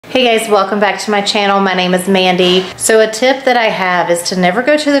Hey guys, welcome back to my channel. My name is Mandy. So a tip that I have is to never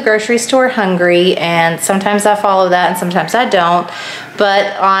go to the grocery store hungry, and sometimes I follow that and sometimes I don't.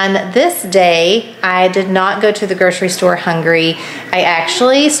 But on this day, I did not go to the grocery store hungry. I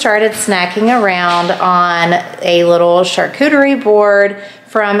actually started snacking around on a little charcuterie board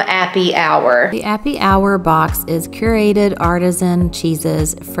from Appyhour. The Appyhour box is curated artisan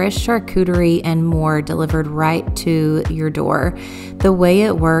cheeses, fresh charcuterie, and more delivered right to your door. The way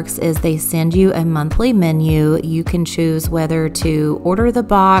it works is they send you a monthly menu. You can choose whether to order the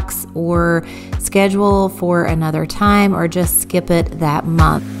box or schedule for another time or just skip it that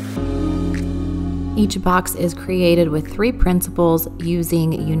month. Each box is created with 3 principles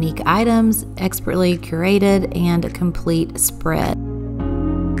using unique items, expertly curated, and a complete spread.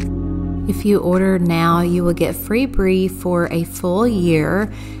 If you order now, you will get free brie for a full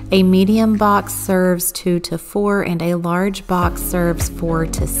year. A medium box serves 2 to 4, and a large box serves 4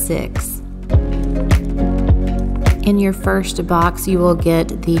 to 6. In your first box, you will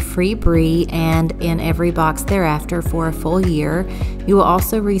get the free brie, and in every box thereafter for a full year. You will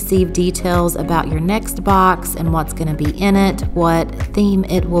also receive details about your next box and what's going to be in it, what theme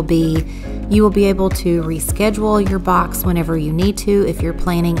it will be. You will be able to reschedule your box whenever you need to. If you're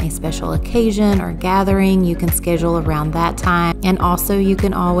planning a special occasion or gathering, you can schedule around that time. And also you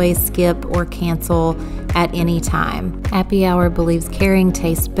can always skip or cancel at any time. Appyhour believes caring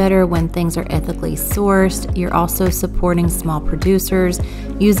tastes better when things are ethically sourced. You're also supporting small producers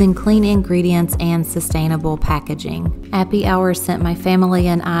using clean ingredients and sustainable packaging. Appyhour sent my family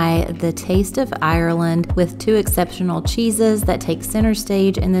and I the Taste of Ireland with 2 exceptional cheeses that take center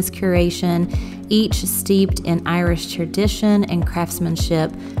stage in this curation, each steeped in Irish tradition and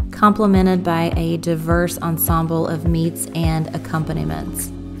craftsmanship, complemented by a diverse ensemble of meats and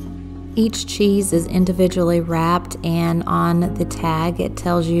accompaniments. Each cheese is individually wrapped, and on the tag it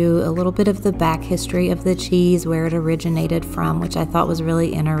tells you a little bit of the back history of the cheese, where it originated from, which I thought was really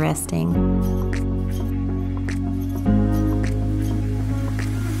interesting.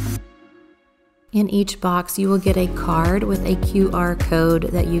 In each box you will get a card with a QR code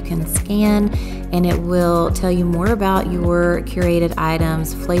that you can scan, and it will tell you more about your curated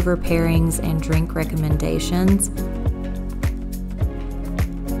items, flavor pairings, and drink recommendations.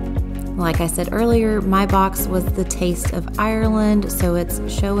 Like I said earlier, my box was the Taste of Ireland, so it's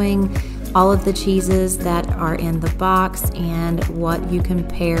showing all of the cheeses that are in the box and what you can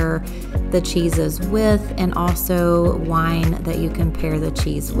pair the cheeses with, and also wine that you can pair the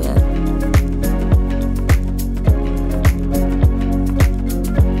cheese with.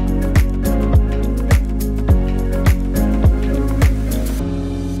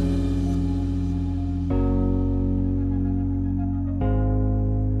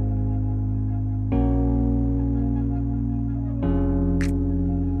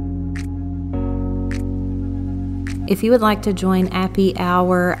 If you would like to join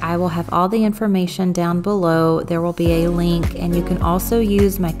Appyhour, I will have all the information down below. There will be a link, and you can also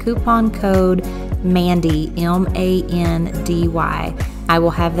use my coupon code MANDY, M-A-N-D-Y. I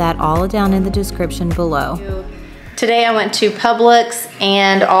will have that all down in the description below. Today I went to Publix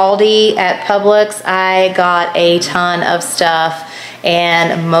and Aldi. At Publix, I got a ton of stuff,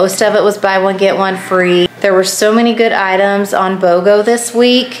 and most of it was buy one get one free. There were so many good items on BOGO this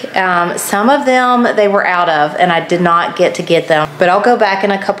week. Some of them they were out of, and I did not get to get them. But I'll go back in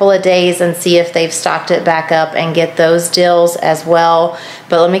a couple of days and see if they've stocked it back up and get those deals as well.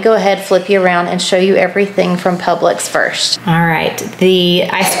 But let me go ahead, flip you around, and show you everything from Publix first. All right, the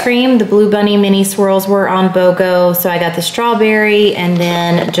ice cream, the Blue Bunny mini swirls were on BOGO. So I got the strawberry and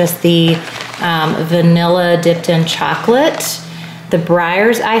then just the vanilla dipped in chocolate. The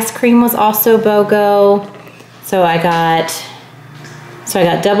Breyers ice cream was also BOGO. So I got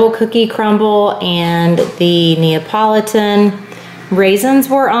double cookie crumble and the Neapolitan. Raisins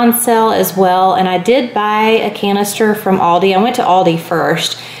were on sale as well, and I did buy a canister from Aldi. I went to Aldi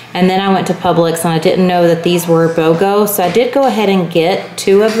first, and then I went to Publix, and I didn't know that these were BOGO. So I did go ahead and get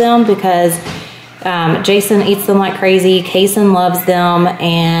 2 of them because Jason eats them like crazy. Kaysen loves them,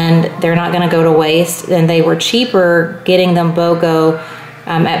 and they're not gonna go to waste. And they were cheaper getting them BOGO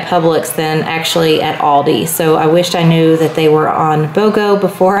at Publix than actually at Aldi. So I wished I knew that they were on BOGO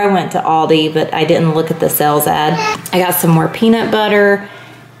before I went to Aldi, but I didn't look at the sales ad. I got some more peanut butter.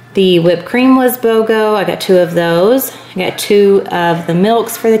 The whipped cream was BOGO. I got 2 of those. I got 2 of the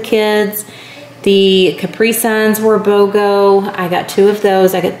milks for the kids. The Capri Suns were BOGO. I got 2 of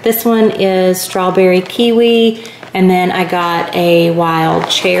those. This one is strawberry kiwi, and then I got a wild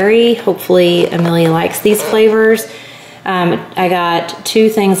cherry. Hopefully Amelia likes these flavors. I got 2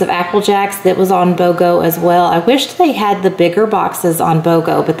 things of Apple Jacks that was on BOGO as well. I wished they had the bigger boxes on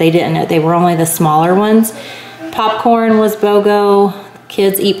BOGO, but they didn't. They were only the smaller ones. Popcorn was BOGO.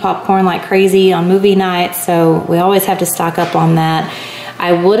 Kids eat popcorn like crazy on movie nights, so we always have to stock up on that.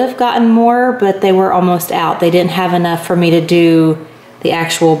 I would have gotten more, but they were almost out. They didn't have enough for me to do the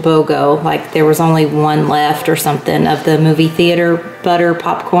actual BOGO. Like there was only 1 left or something of the movie theater butter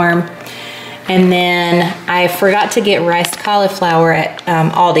popcorn. And then I forgot to get riced cauliflower at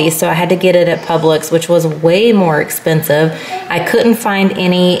Aldi, so I had to get it at Publix, which was way more expensive. I couldn't find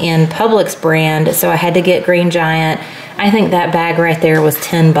any in Publix brand, so I had to get Green Giant. I think that bag right there was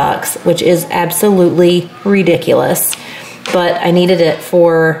 10 bucks, which is absolutely ridiculous. But I needed it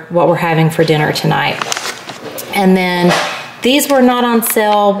for what we're having for dinner tonight. And then these were not on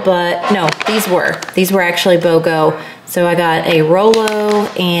sale, but no, these were actually BOGO. So I got a Rolo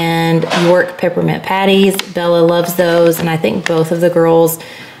and York peppermint patties. Bella loves those, and I think both of the girls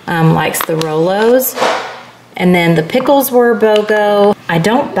likes the Rolos. And then the pickles were BOGO. I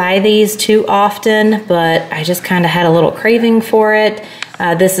don't buy these too often, but I just kind of had a little craving for it.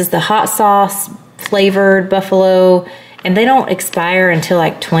 This is the hot sauce flavored buffalo, and they don't expire until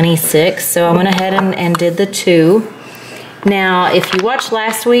like 26, so I went ahead and did the 2. Now, if you watched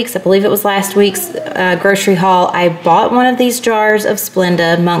last week's, I believe it was last week's grocery haul, I bought one of these jars of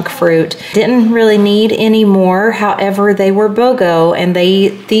Splenda monk fruit. Didn't really need any more, however, they were BOGO, and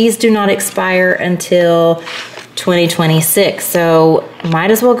these do not expire until 2026, so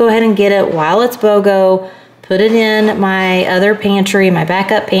might as well go ahead and get it while it's BOGO. Put it in my other pantry, my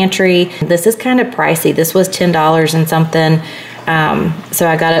backup pantry. This is kind of pricey. This was $10 and something, so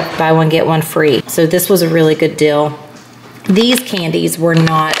I got it buy one, get one free. So this was a really good deal. These candies were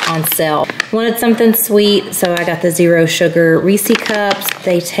not on sale. Wanted something sweet, so I got the 0 sugar Reese cups.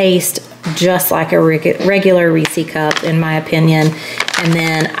 They taste just like a regular Reese cup, in my opinion. And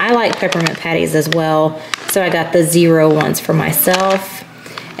then I like peppermint patties as well, so I got the 0 ones for myself.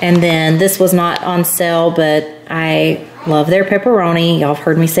 And then this was not on sale, but I love their pepperoni. Y'all have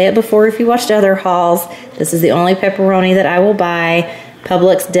heard me say it before if you watched other hauls. This is the only pepperoni that I will buy.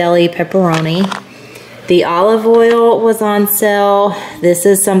 Publix Deli pepperoni. The olive oil was on sale. This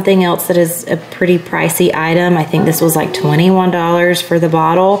is something else that is a pretty pricey item. I think this was like $21 for the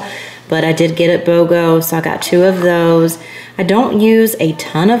bottle, but I did get it BOGO, so I got 2 of those. I don't use a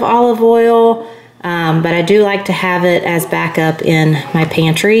ton of olive oil, but I do like to have it as backup in my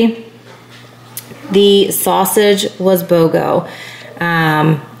pantry. The sausage was BOGO.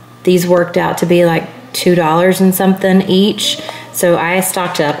 These worked out to be like $2 and something each. So I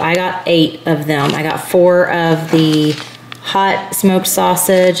stocked up. I got 8 of them. I got 4 of the hot smoked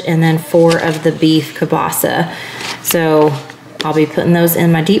sausage and then 4 of the beef kielbasa. So I'll be putting those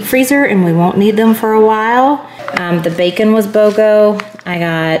in my deep freezer and we won't need them for a while. The bacon was BOGO. I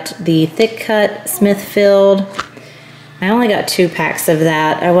got the thick cut Smithfield. I only got 2 packs of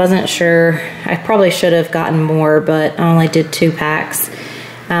that. I wasn't sure. I probably should have gotten more, but I only did 2 packs.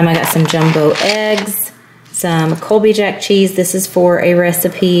 I got some jumbo eggs, some Colby Jack cheese. This is for a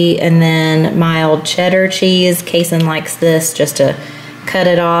recipe, and then mild cheddar cheese. Kason likes this just to cut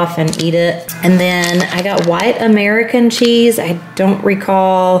it off and eat it. And then I got white American cheese. I don't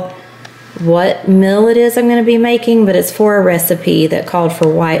recall what meal it is I'm going to be making, but it's for a recipe that called for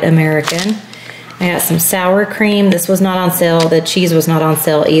white American. I got some sour cream. This was not on sale. The cheese was not on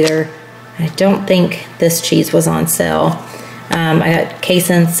sale either. I don't think this cheese was on sale. I got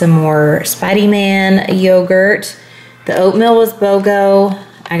Kason some more Spidey Man yogurt. The oatmeal was BOGO.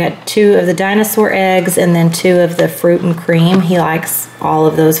 I got 2 of the dinosaur eggs and then 2 of the fruit and cream. He likes all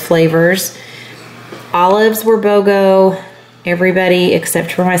of those flavors. Olives were BOGO. Everybody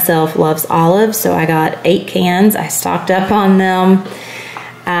except for myself loves olives, so I got 8 cans. I stocked up on them.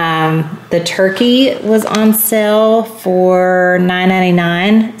 The turkey was on sale for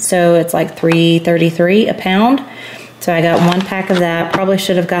 $9.99, so it's like $3.33 a pound. So I got 1 pack of that. Probably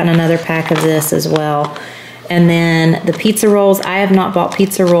should have gotten another pack of this as well. And then the pizza rolls. I have not bought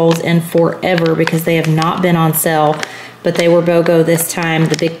pizza rolls in forever because they have not been on sale, but they were BOGO this time,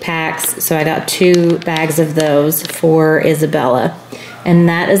 the big packs. So I got 2 bags of those for Isabella. And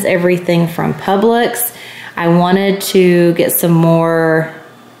that is everything from Publix. I wanted to get some more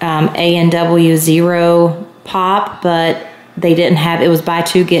A&W Zero pop, but they didn't have, it was buy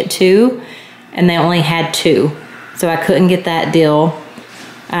 2, get 2, and they only had 2. So I couldn't get that deal.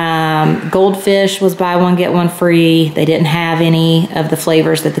 Goldfish was buy 1, get 1 free. They didn't have any of the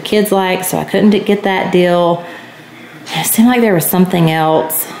flavors that the kids like, so I couldn't get that deal. It seemed like there was something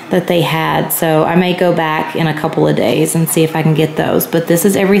else that they had, so I may go back in a couple of days and see if I can get those. But this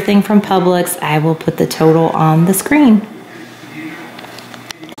is everything from Publix. I will put the total on the screen.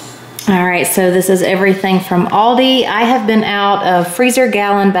 All right, so this is everything from Aldi. I have been out of freezer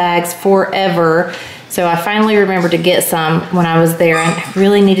gallon bags forever, so I finally remembered to get some when I was there. I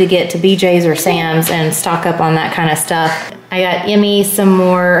really need to get to BJ's or Sam's and stock up on that kind of stuff. I got Emmy some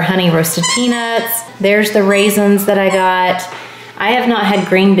more honey roasted peanuts. There's the raisins that I got. I have not had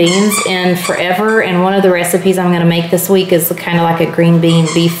green beans in forever, and one of the recipes I'm gonna make this week is kind of like a green bean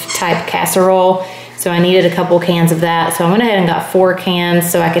beef type casserole. So I needed a couple cans of that. So I went ahead and got 4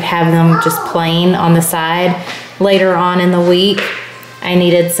 cans so I could have them just plain on the side later on in the week. I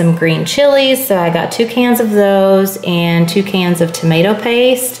needed some green chilies, so I got 2 cans of those and 2 cans of tomato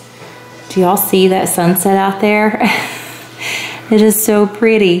paste. Do y'all see that sunset out there? It is so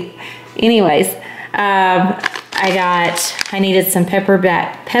pretty. Anyways, I needed some pepper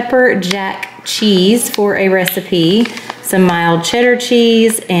jack cheese for a recipe, some mild cheddar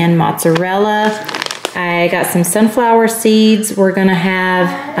cheese and mozzarella. I got some sunflower seeds. We're gonna have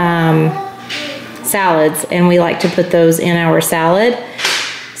salads, and we like to put those in our salad.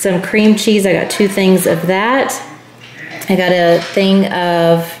 Some cream cheese, I got 2 things of that. I got a thing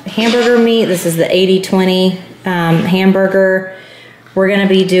of hamburger meat. This is the 80-20 hamburger. We're gonna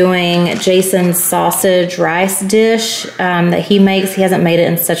be doing Jason's sausage rice dish that he makes. He hasn't made it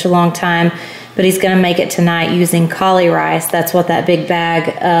in such a long time, but he's gonna make it tonight using cauli rice. That's what that big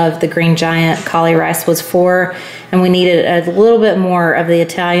bag of the Green Giant cauli rice was for. And we needed a little bit more of the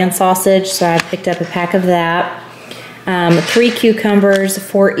Italian sausage, so I picked up a pack of that. 3 cucumbers.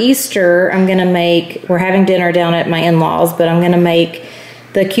 For Easter, we're having dinner down at my in-laws, but I'm gonna make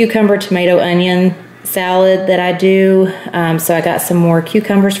the cucumber tomato onion salad that I do. So I got some more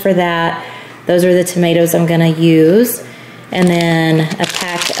cucumbers for that. Those are the tomatoes I'm gonna use. And then a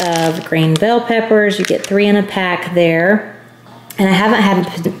pack of green bell peppers. You get 3 in a pack there. And I haven't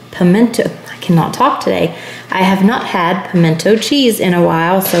had pimento, I cannot talk today. I have not had pimento cheese in a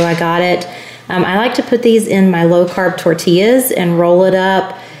while, so I got it. I like to put these in my low carb tortillas and roll it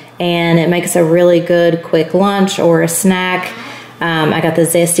up, and it makes a really good quick lunch or a snack. I got the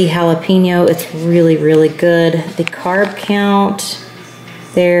zesty jalapeno. It's really, really good. The carb count,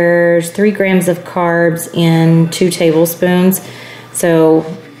 there's 3 grams of carbs in 2 tablespoons. So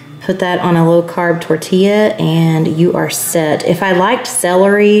put that on a low carb tortilla and you are set. If I liked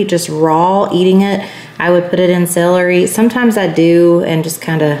celery, just raw, eating it, I would put it in celery. Sometimes I do and just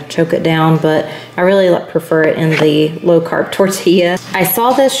kind of choke it down, but I really prefer it in the low carb tortilla. I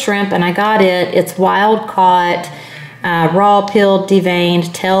saw this shrimp and I got it. It's wild caught, raw, peeled,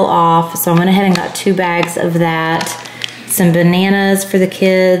 deveined, tail off. So I went ahead and got 2 bags of that. Some bananas for the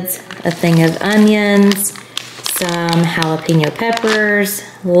kids, a thing of onions, some jalapeno peppers,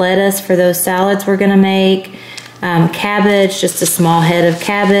 lettuce for those salads we're gonna make, cabbage, just a small head of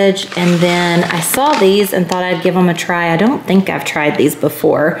cabbage, and then I saw these and thought I'd give them a try. I don't think I've tried these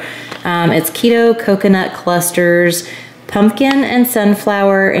before. It's keto coconut clusters, pumpkin and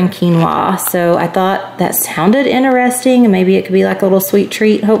sunflower and quinoa. So I thought that sounded interesting, and maybe it could be like a little sweet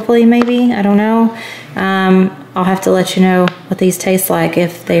treat, hopefully, maybe, I don't know. I'll have to let you know what these taste like,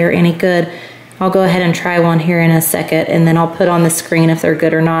 if they are any good. I'll go ahead and try one here in a second, and then I'll put on the screen if they're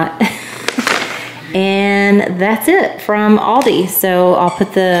good or not. And that's it from Aldi. So I'll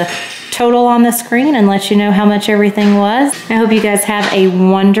put the total on the screen and let you know how much everything was. I hope you guys have a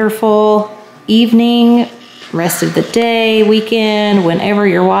wonderful evening, rest of the day, weekend, whenever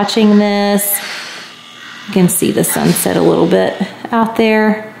you're watching this. You can see the sunset a little bit out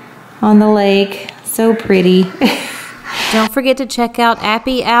there on the lake. So pretty. Don't forget to check out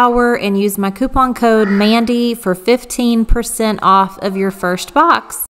Appyhour and use my coupon code MANDY for 15% off of your first box.